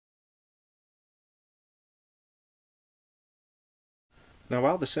Now,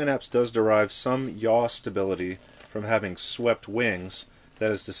 while the Synapse does derive some yaw stability from having swept wings,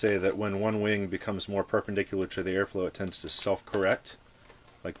 that is to say that when one wing becomes more perpendicular to the airflow it tends to self-correct,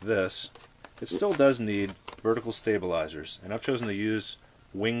 like this, it still does need vertical stabilizers. And I've chosen to use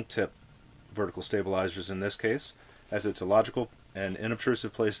wingtip vertical stabilizers in this case, as it's a logical and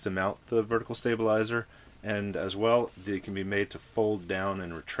inobtrusive place to mount the vertical stabilizer, and as well they can be made to fold down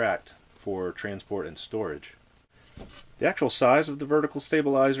and retract for transport and storage. The actual size of the vertical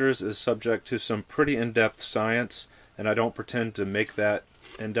stabilizers is subject to some pretty in-depth science, and I don't pretend to make that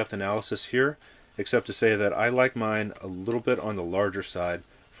in-depth analysis here, except to say that I like mine a little bit on the larger side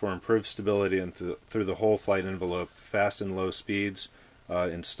for improved stability and through the whole flight envelope, fast and low speeds,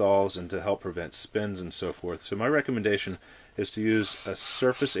 in stalls, and to help prevent spins and so forth. So my recommendation is to use a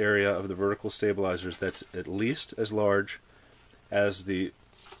surface area of the vertical stabilizers that's at least as large as the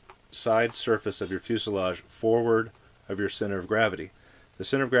side surface of your fuselage forward of your center of gravity. The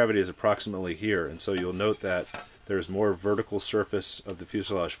center of gravity is approximately here, and so you'll note that there's more vertical surface of the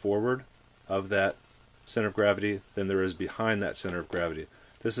fuselage forward of that center of gravity than there is behind that center of gravity.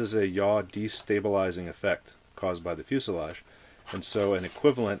 This is a yaw destabilizing effect caused by the fuselage, and so an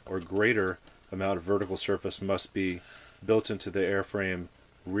equivalent or greater amount of vertical surface must be built into the airframe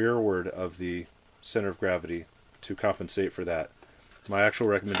rearward of the center of gravity to compensate for that. My actual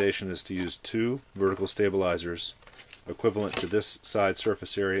recommendation is to use 2 vertical stabilizers equivalent to this side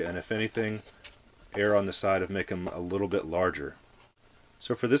surface area, and if anything, err on the side of making them a little bit larger.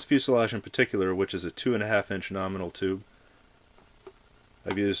 So for this fuselage in particular, which is a 2.5-inch nominal tube,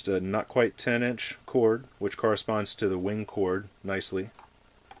 I've used a not quite 10-inch cord, which corresponds to the wing cord nicely,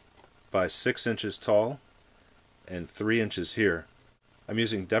 by 6 inches tall and 3 inches here. I'm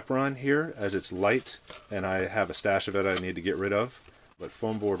using Depron here as it's light and I have a stash of it I need to get rid of, but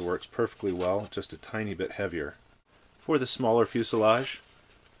foam board works perfectly well, just a tiny bit heavier. For the smaller fuselage,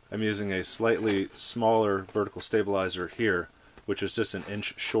 I'm using a slightly smaller vertical stabilizer here, which is just an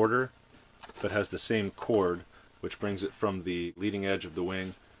inch shorter, but has the same cord, which brings it from the leading edge of the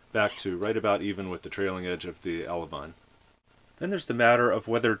wing back to right about even with the trailing edge of the elevon. Then there's the matter of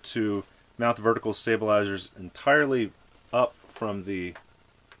whether to mount the vertical stabilizers entirely up from the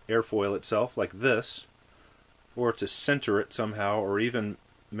airfoil itself, like this, or to center it somehow, or even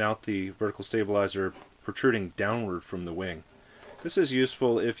mount the vertical stabilizer protruding downward from the wing. This is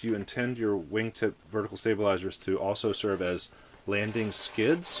useful if you intend your wingtip vertical stabilizers to also serve as landing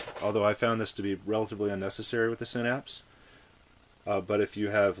skids, although I found this to be relatively unnecessary with the Synapse. But if you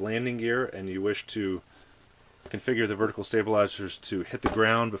have landing gear and you wish to configure the vertical stabilizers to hit the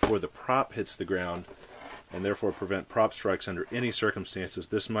ground before the prop hits the ground, and therefore prevent prop strikes under any circumstances,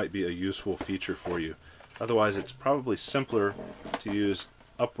 this might be a useful feature for you. Otherwise, it's probably simpler to use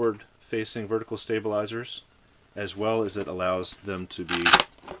upward facing vertical stabilizers, as well as it allows them to be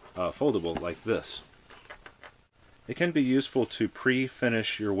foldable like this. It can be useful to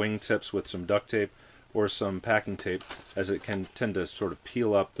pre-finish your wingtips with some duct tape or some packing tape, as it can tend to sort of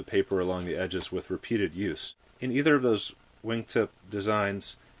peel up the paper along the edges with repeated use. In either of those wingtip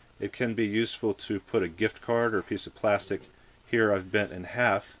designs, it can be useful to put a gift card or a piece of plastic. Here I've bent in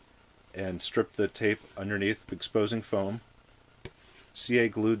half and stripped the tape underneath, exposing foam. CA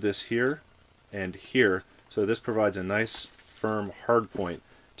glued this here and here, so this provides a nice firm hard point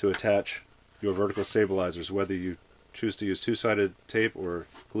to attach your vertical stabilizers, whether you choose to use two-sided tape or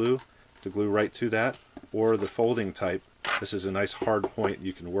glue to glue right to that, or the folding type. This is a nice hard point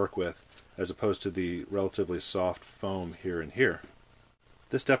you can work with, as opposed to the relatively soft foam here and here.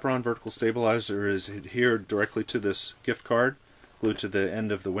 This Depron vertical stabilizer is adhered directly to this gift card, glued to the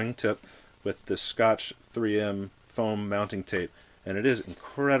end of the wingtip with the Scotch 3M foam mounting tape, and it is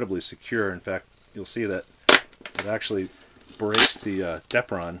incredibly secure. In fact, you'll see that it actually breaks the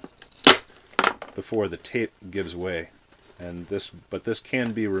Depron before the tape gives way. But this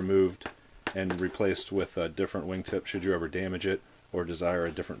can be removed and replaced with a different wingtip should you ever damage it or desire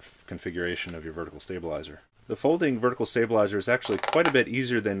a different configuration of your vertical stabilizer. The folding vertical stabilizer is actually quite a bit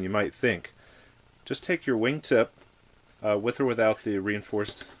easier than you might think. Just take your wingtip, with or without the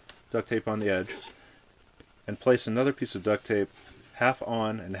reinforced duct tape on the edge, and place another piece of duct tape half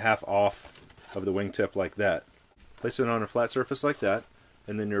on and half off of the wingtip like that. Place it on a flat surface like that,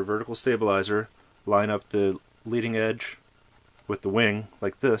 and then your vertical stabilizer, line up the leading edge with the wing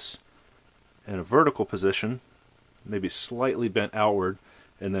like this in a vertical position, maybe slightly bent outward,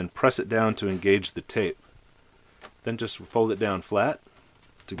 and then press it down to engage the tape. Then just fold it down flat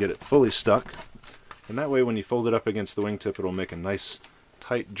to get it fully stuck, and that way when you fold it up against the wingtip it'll make a nice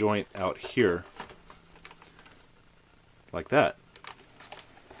tight joint out here like that.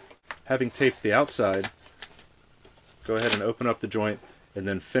 Having taped the outside, go ahead and open up the joint and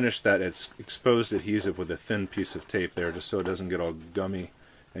then finish that exposed adhesive with a thin piece of tape there, just so it doesn't get all gummy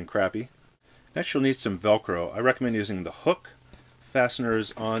and crappy. Next you'll need some Velcro. I recommend using the hook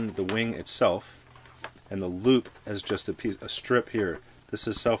fasteners on the wing itself and the loop as just a strip here. This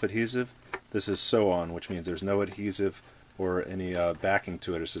is self-adhesive, this is sew-on, which means there's no adhesive or any backing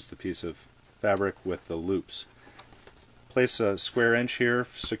to it. It's just a piece of fabric with the loops. Place a square inch here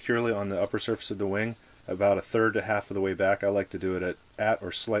securely on the upper surface of the wing, about a third to half of the way back. I like to do it at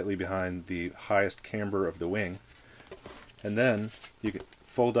or slightly behind the highest camber of the wing. And then you can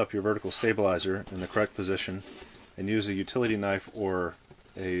fold up your vertical stabilizer in the correct position and use a utility knife or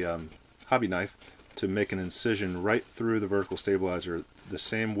a hobby knife to make an incision right through the vertical stabilizer, the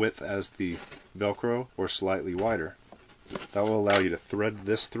same width as the Velcro or slightly wider. That will allow you to thread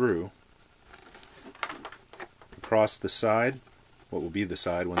this through across the side, what will be the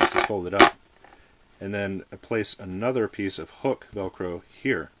side when this is folded up, and then place another piece of hook Velcro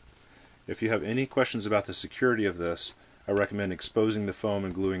here. If you have any questions about the security of this, I recommend exposing the foam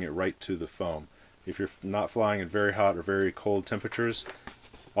and gluing it right to the foam. If you're not flying in very hot or very cold temperatures,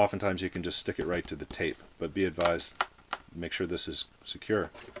 oftentimes you can just stick it right to the tape, but be advised, make sure this is secure.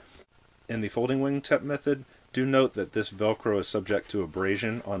 In the folding wing tip method, do note that this Velcro is subject to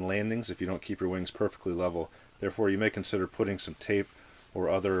abrasion on landings if you don't keep your wings perfectly level. Therefore, you may consider putting some tape or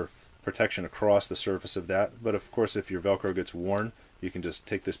other protection across the surface of that. But of course, if your Velcro gets worn, you can just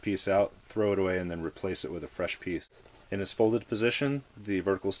take this piece out, throw it away, and then replace it with a fresh piece. In its folded position, the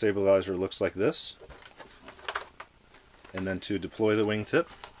vertical stabilizer looks like this. And then to deploy the wingtip,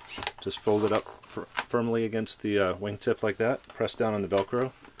 just fold it up firmly against the wingtip like that, press down on the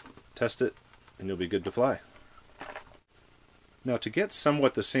Velcro, test it, and you'll be good to fly. Now, to get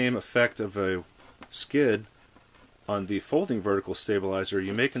somewhat the same effect of a skid on the folding vertical stabilizer,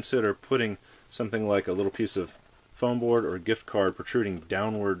 you may consider putting something like a little piece of foam board or a gift card protruding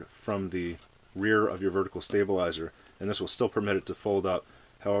downward from the rear of your vertical stabilizer, and this will still permit it to fold up.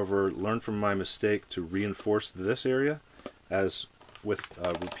 However, learn from my mistake to reinforce this area, as with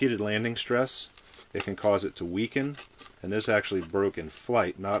repeated landing stress, it can cause it to weaken, and this actually broke in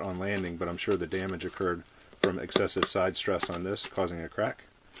flight, not on landing, but I'm sure the damage occurred from excessive side stress on this, causing a crack,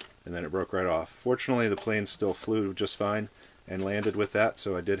 and then it broke right off. Fortunately, the plane still flew just fine and landed with that,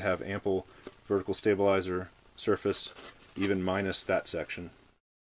 so I did have ample vertical stabilizer surface, even minus that section.